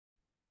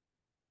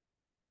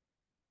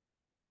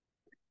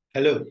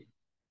Hello.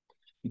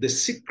 The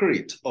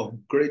secret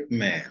of great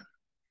men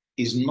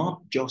is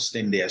not just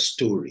in their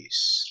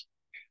stories,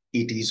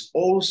 it is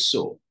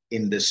also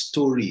in the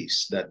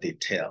stories that they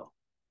tell.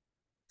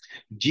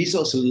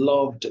 Jesus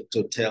loved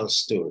to tell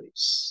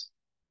stories.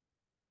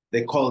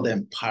 They call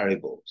them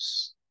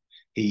parables.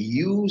 He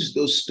used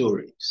those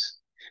stories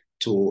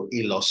to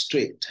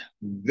illustrate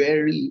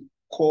very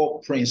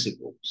core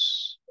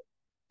principles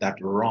that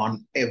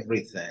run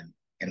everything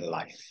in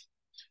life.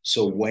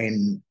 So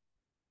when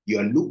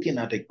you're looking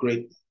at a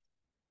great,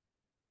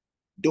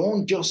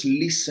 don't just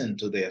listen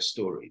to their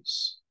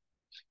stories.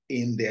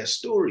 In their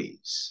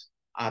stories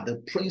are the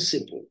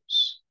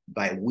principles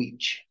by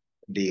which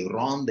they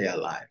run their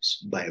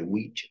lives, by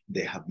which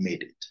they have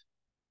made it.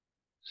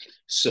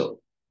 So,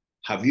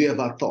 have you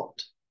ever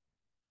thought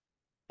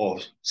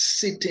of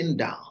sitting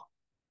down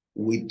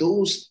with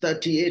those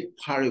 38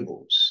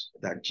 parables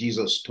that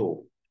Jesus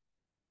told?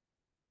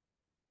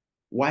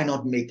 Why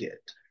not make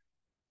it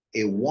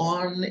a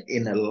one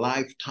in a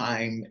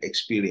lifetime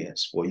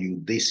experience for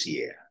you this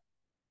year?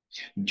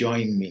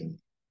 Join me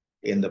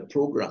in the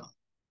program,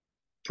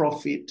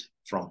 Profit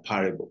from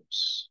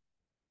Parables.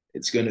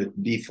 It's going to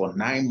be for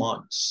 9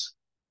 months,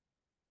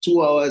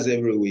 2 hours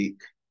every week.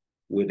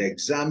 We'll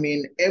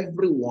examine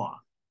every one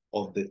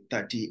of the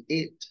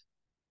 38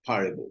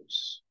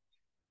 parables.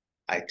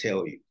 I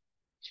tell you,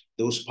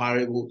 those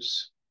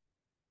parables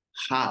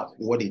have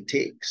what it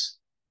takes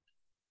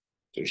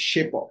to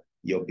shape up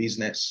your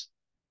business,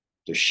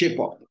 to shape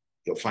up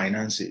your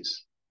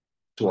finances,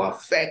 to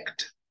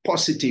affect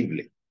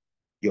positively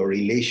your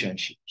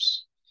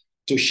relationships,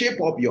 to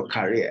shape up your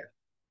career,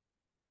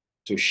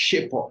 to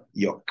shape up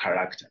your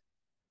character,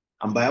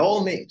 and by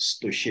all means,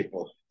 to shape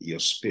up your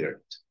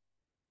spirit.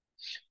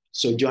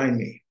 So join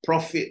me,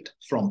 Profit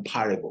from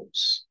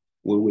Parables.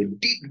 We will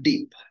dig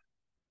deep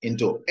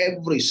into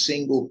every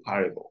single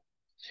parable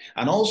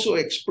and also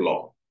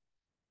explore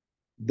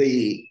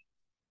the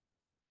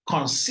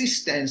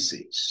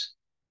consistencies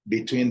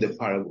between the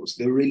parables,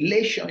 the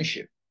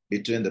relationship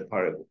between the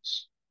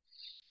parables,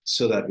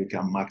 so that we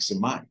can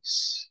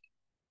maximize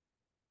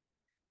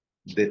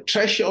the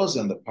treasures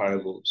and the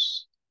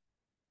parables,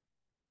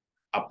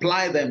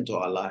 apply them to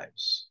our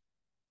lives,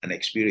 and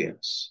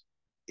experience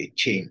a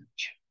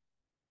change.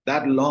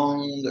 That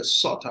long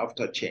sought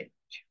after change.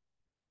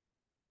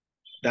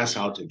 That's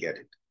how to get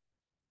it.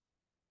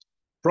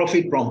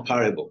 Profit from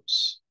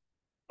Parables.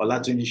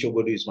 Olatunji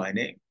Shobodu is my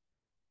name.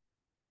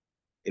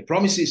 It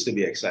promises to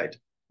be exciting.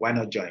 Why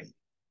not join me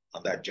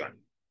on that journey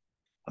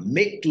and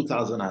make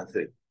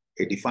 2003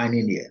 a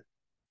defining year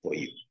for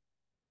you?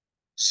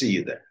 See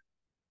you there.